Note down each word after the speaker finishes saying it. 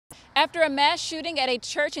After a mass shooting at a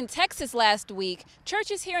church in Texas last week,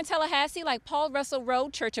 churches here in Tallahassee, like Paul Russell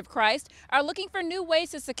Road Church of Christ, are looking for new ways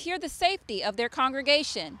to secure the safety of their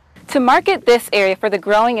congregation. To market this area for the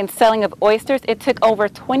growing and selling of oysters, it took over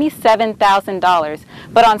 $27,000.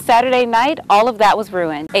 But on Saturday night, all of that was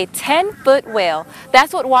ruined. A 10-foot whale.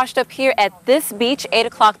 That's what washed up here at this beach 8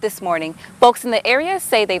 o'clock this morning. Folks in the area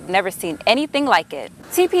say they've never seen anything like it.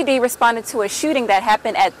 TPD responded to a shooting that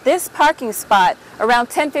happened at this parking spot around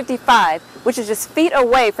 10:55, which is just feet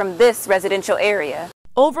away from this residential area.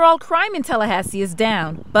 Overall crime in Tallahassee is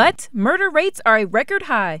down, but murder rates are a record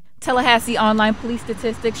high. Tallahassee online police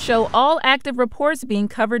statistics show all active reports being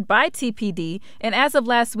covered by TPD and as of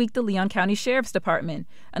last week, the Leon County Sheriff's Department.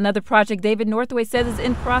 Another project David Northway says is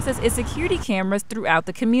in process is security cameras throughout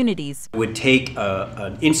the communities. It would take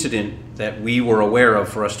an incident that we were aware of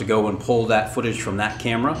for us to go and pull that footage from that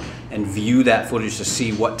camera and view that footage to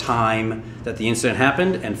see what time that the incident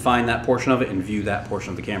happened and find that portion of it and view that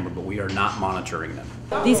portion of the camera, but we are not monitoring them.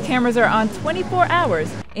 These cameras are on 24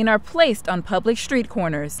 hours and are placed on public street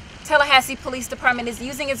corners. Tallahassee Police Department is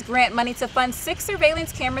using its grant money to fund 6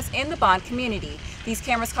 surveillance cameras in the Bond community. These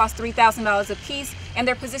cameras cost $3,000 a piece and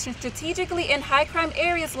they're positioned strategically in high crime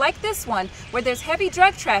areas like this one where there's heavy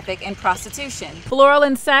drug traffic and prostitution. Floral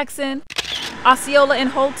and Saxon, Osceola and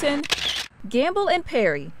Holton, Gamble and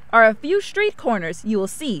Perry are a few street corners you will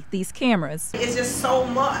see these cameras. It's just so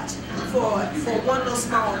much for one little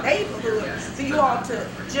small neighborhood for you all to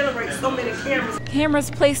generate so many cameras.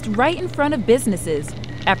 Cameras placed right in front of businesses.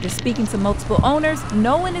 After speaking to multiple owners,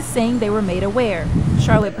 no one is saying they were made aware.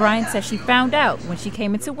 Charlotte Bryan says she found out when she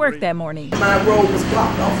came into work that morning. My road was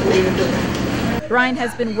blocked off for me to do it. Bryan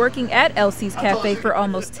has been working at Elsie's Cafe for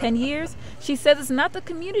almost 10 years. She says it's not the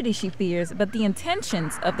community she fears, but the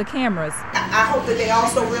intentions of the cameras. I hope that they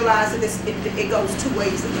also realize that it goes two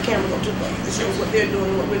ways, that the camera goes two ways. It shows what they're doing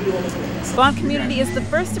and what we're doing as well. Bond Community is the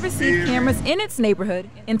first to receive cameras in its neighborhood.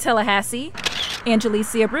 In Tallahassee,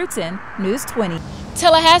 Angelicia Bruton, News 20.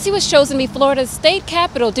 Tallahassee was chosen to be Florida's state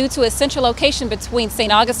capital due to its central location between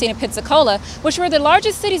St. Augustine and Pensacola, which were the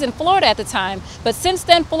largest cities in Florida at the time. But since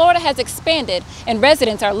then, Florida has expanded and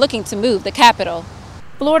residents are looking to move the capital.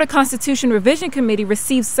 Florida Constitution Revision Committee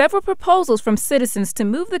received several proposals from citizens to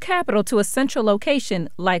move the capital to a central location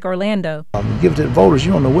like Orlando. Give it to the voters,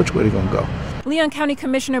 you don't know which way they're going to go. Leon County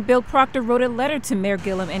Commissioner Bill Proctor wrote a letter to Mayor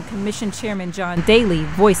Gillum and Commission Chairman John Daly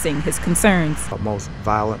voicing his concerns. The most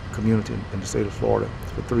violent community in the state of Florida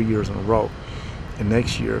for 3 years in a row. And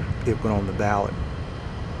next year, it went on the ballot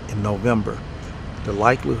in November. The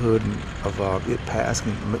likelihood of it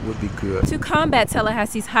passing would be good. To combat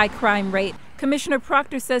Tallahassee's high crime rate, Commissioner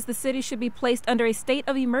Proctor says the city should be placed under a state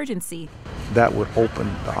of emergency. That would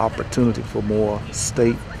open the opportunity for more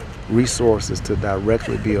state resources to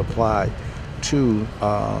directly be applied to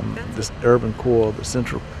this urban core, the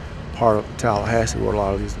central part of Tallahassee, where a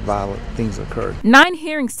lot of these violent things occurred. 9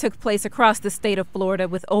 hearings took place across the state of Florida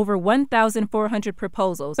with over 1,400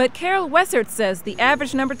 proposals. But Carol Wessert says the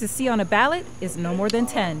average number to see on a ballot is no more than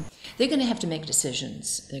 10. They're going to have to make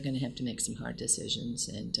decisions. They're going to have to make some hard decisions,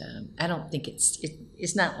 and I don't think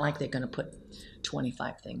it's not like they're going to put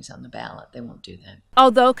 25 things on the ballot. They won't do that.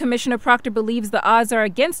 Although Commissioner Proctor believes the odds are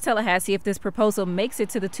against Tallahassee if this proposal makes it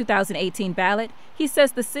to the 2018 ballot, he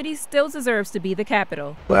says the city still deserves to be the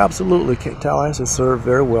capital. Well, absolutely. Tallahassee served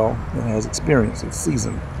very well and has experience. It's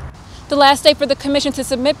seasoned. The last day for the commission to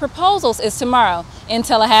submit proposals is tomorrow. In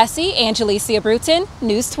Tallahassee, Angelicia Bruton,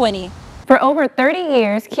 News 20. For over 30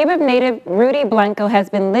 years, Cuban native Rudy Blanco has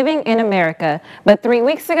been living in America. But 3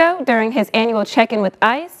 weeks ago, during his annual check-in with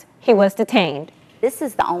ICE, he was detained. This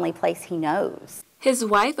is the only place he knows. His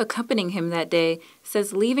wife, accompanying him that day,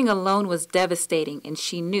 says leaving alone was devastating and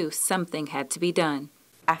she knew something had to be done.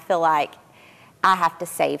 I feel like I have to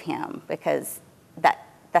save him because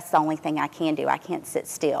that's the only thing I can do. I can't sit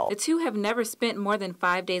still. The two have never spent more than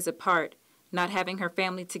 5 days apart. Not having her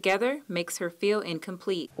family together makes her feel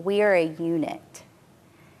incomplete. We are a unit.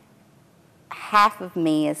 Half of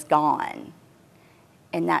me is gone,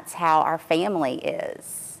 and that's how our family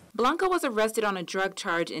is. Blanco was arrested on a drug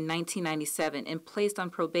charge in 1997 and placed on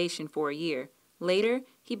probation for a year. Later,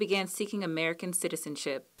 he began seeking American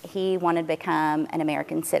citizenship. He wanted to become an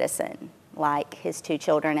American citizen, like his 2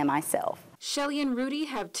 children and myself. Shelly and Rudy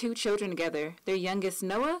have 2 children together. Their youngest,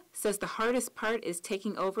 Noah, says the hardest part is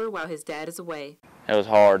taking over while his dad is away. It was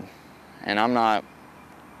hard, and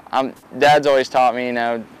Dad's always taught me,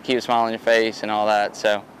 keep a smile on your face and all that,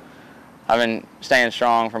 so I've been staying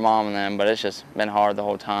strong for Mom and them, but it's just been hard the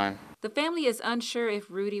whole time. The family is unsure if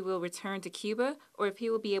Rudy will return to Cuba or if he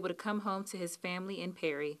will be able to come home to his family in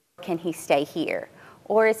Perry. Can he stay here?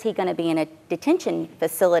 Or is he going to be in a detention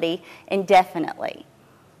facility indefinitely?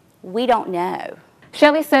 We don't know.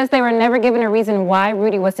 Shelley says they were never given a reason why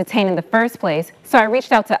Rudy was detained in the first place, so I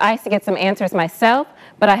reached out to ICE to get some answers myself,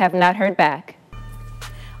 but I have not heard back.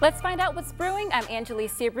 Let's find out what's brewing. I'm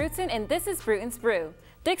Angelicia Bruton, and this is Bruton's Brew.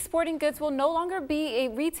 Dick's Sporting Goods will no longer be a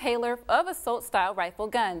retailer of assault-style rifle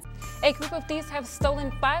guns. A group of thieves have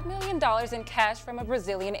stolen $5 million in cash from a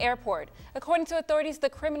Brazilian airport. According to authorities,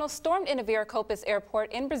 the criminals stormed into Viracopos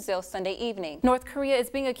Airport in Brazil Sunday evening. North Korea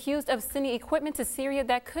is being accused of sending equipment to Syria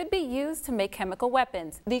that could be used to make chemical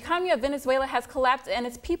weapons. The economy of Venezuela has collapsed and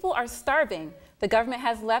its people are starving. The government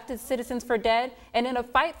has left its citizens for dead, and in a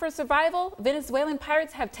fight for survival, Venezuelan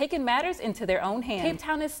pirates have taken matters into their own hands. Cape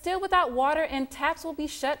Town is still without water, and taps will be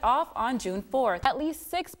shut off on June 4th. At least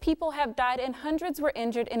 6 people have died and hundreds were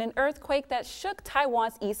injured in an earthquake that shook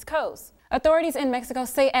Taiwan's east coast. Authorities in Mexico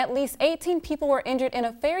say at least 18 people were injured in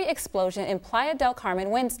a ferry explosion in Playa del Carmen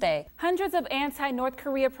Wednesday. Hundreds of anti-North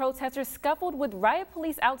Korea protesters scuffled with riot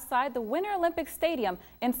police outside the Winter Olympic Stadium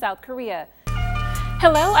in South Korea.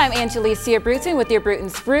 Hello, I'm Angelicia Bruton with your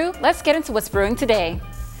Bruton's Brew. Let's get into what's brewing today.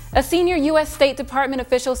 A senior U.S. State Department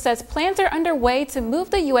official says plans are underway to move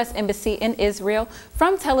the U.S. Embassy in Israel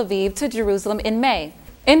from Tel Aviv to Jerusalem in May.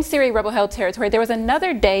 In Syria rebel-held territory, there was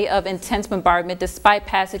another day of intense bombardment despite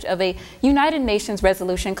passage of a United Nations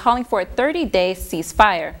resolution calling for a 30-day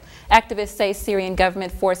ceasefire. Activists say Syrian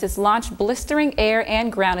government forces launched blistering air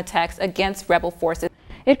and ground attacks against rebel forces.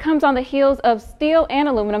 It comes on the heels of steel and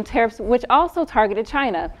aluminum tariffs, which also targeted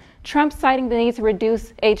China. Trump, citing the need to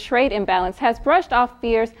reduce a trade imbalance, has brushed off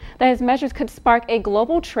fears that his measures could spark a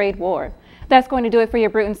global trade war. That's going to do it for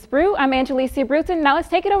your Bruton's Brew. I'm Angelicia Bruton. Now let's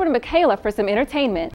take it over to Michaela for some entertainment.